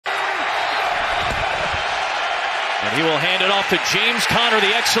And he will hand it off to James Conner,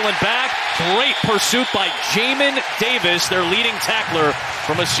 the excellent back. Great pursuit by Jamin Davis, their leading tackler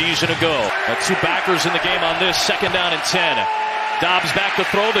from a season ago. Two backers in the game on this, 2nd down and 10. Dobbs back to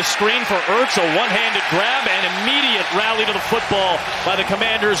throw, the screen for Ertz, a one-handed grab, and immediate rally to the football by the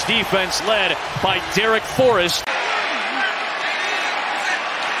Commanders' defense led by Derek Forrest.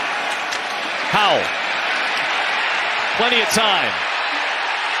 Howell. Plenty of time.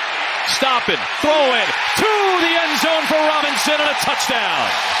 Stopping, throwing to the end zone for Robinson and a touchdown.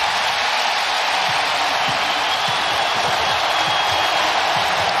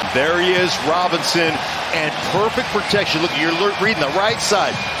 There he is, Robinson, and perfect protection. Look, you're reading the right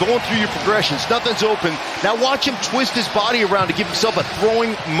side, going through your progressions. Nothing's open. Now watch him twist his body around to give himself a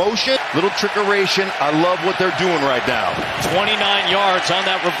throwing motion. Little trickeration. I love what they're doing right now. 29 yards on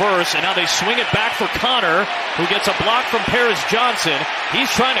that reverse, and now they swing it back for Conner, who gets a block from Paris Johnson.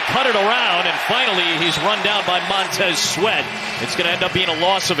 He's trying to cut it around, and finally he's run down by Montez Sweat. It's going to end up being a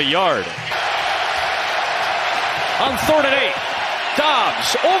loss of a yard. On 3rd and 8.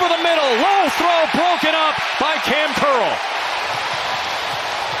 Dobbs over the middle, low throw broken up by Cam Curl.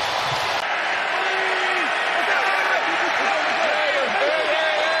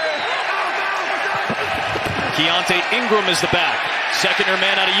 Keontae Ingram is the back. Second-year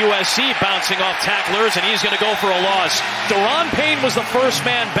man out of USC bouncing off tacklers, and he's going to go for a loss. Daron Payne was the first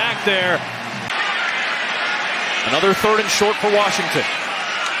man back there. Another 3rd and short for Washington.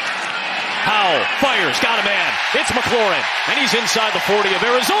 Howell fires, got a man. It's McLaurin, and he's inside the 40 of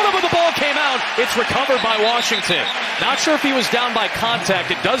Arizona, but the ball came out. It's recovered by Washington. Not sure if he was down by contact.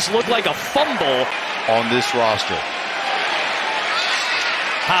 It does look like a fumble on this roster.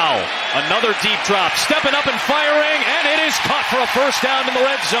 Howell, another deep drop, stepping up and firing, and it is caught for a first down in the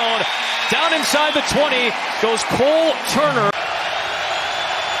red zone. Down inside the 20 goes Cole Turner.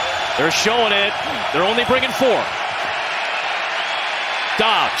 They're showing it. They're only bringing 4.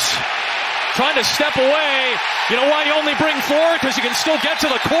 Dobbs. Trying to step away. You know why you only bring 4? Because you can still get to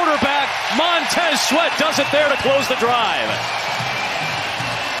the quarterback. Montez Sweat does it there to close the drive.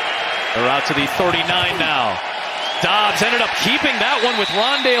 They're out to the 39 now. Dobbs ended up keeping that one with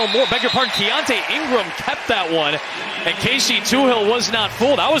Rondale Moore. Beg your pardon, Keontae Ingram kept that one. And Casey Tuhill was not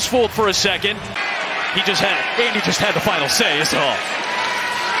fooled. I was fooled for a second. Andy just had the final say, is all.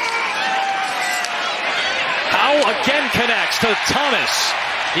 Howell again connects to Thomas.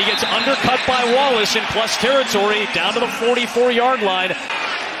 He gets undercut by Wallace in plus territory down to the 44-yard line.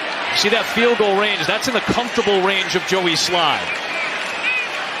 See that field goal range? That's in the comfortable range of Joey Slye.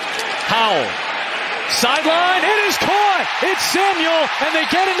 Howell. Sideline. It is caught. It's Samuel, and they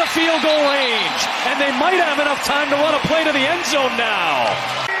get in the field goal range. And they might have enough time to run a play to the end zone now.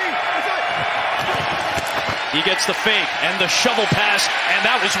 He gets the fake and the shovel pass, and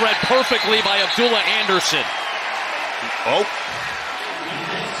that was read perfectly by Abdullah Anderson. Oh.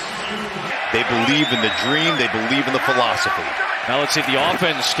 They believe in the dream. They believe in the philosophy. Now let's see if the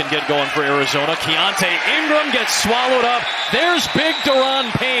offense can get going for Arizona. Keontae Ingram gets swallowed up. There's big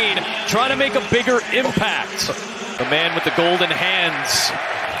Daron Payne trying to make a bigger impact. The man with the golden hands.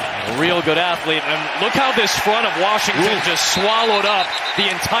 A real good athlete. And look how this front of Washington just swallowed up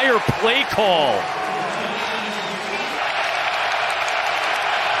the entire play call.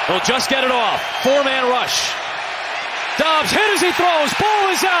 They'll just get it off. 4-man rush. Dobbs hit as he throws.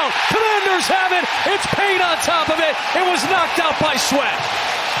 Ball is out. Commanders have it. It's Payne on top of it. It was knocked out by Sweat.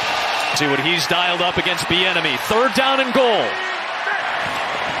 See what he's dialed up against Bieniemy. 3rd down and goal.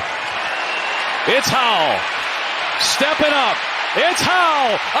 It's Howell. Stepping up. It's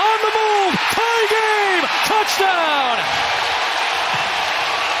Howell. On the move. Tie game. Touchdown.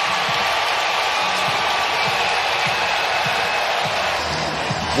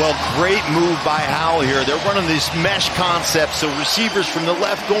 Well, great move by Howell here. They're running this mesh concept, so receivers from the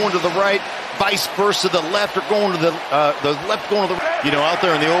left going to the right, vice versa. The left are going to the left going to the right. You know, out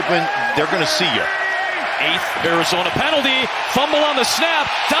there in the open, they're going to see you. 8th Arizona penalty. Fumble on the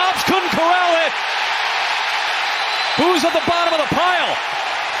snap. Dobbs couldn't corral it. Who's at the bottom of the pile?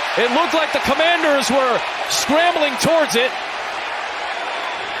 It looked like the Commanders were scrambling towards it.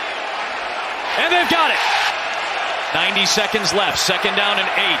 And they've got it. 90 seconds left. 2nd down and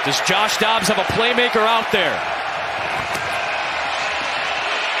 8. Does Josh Dobbs have a playmaker out there?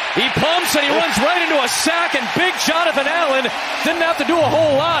 He pumps and he runs right into a sack, and big Jonathan Allen didn't have to do a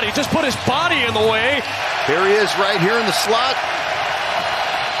whole lot. He just put his body in the way. Here he is right here in the slot.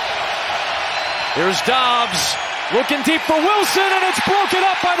 Here's Dobbs looking deep for Wilson, and it's broken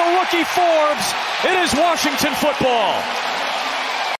up by the rookie Forbes. It is Washington football.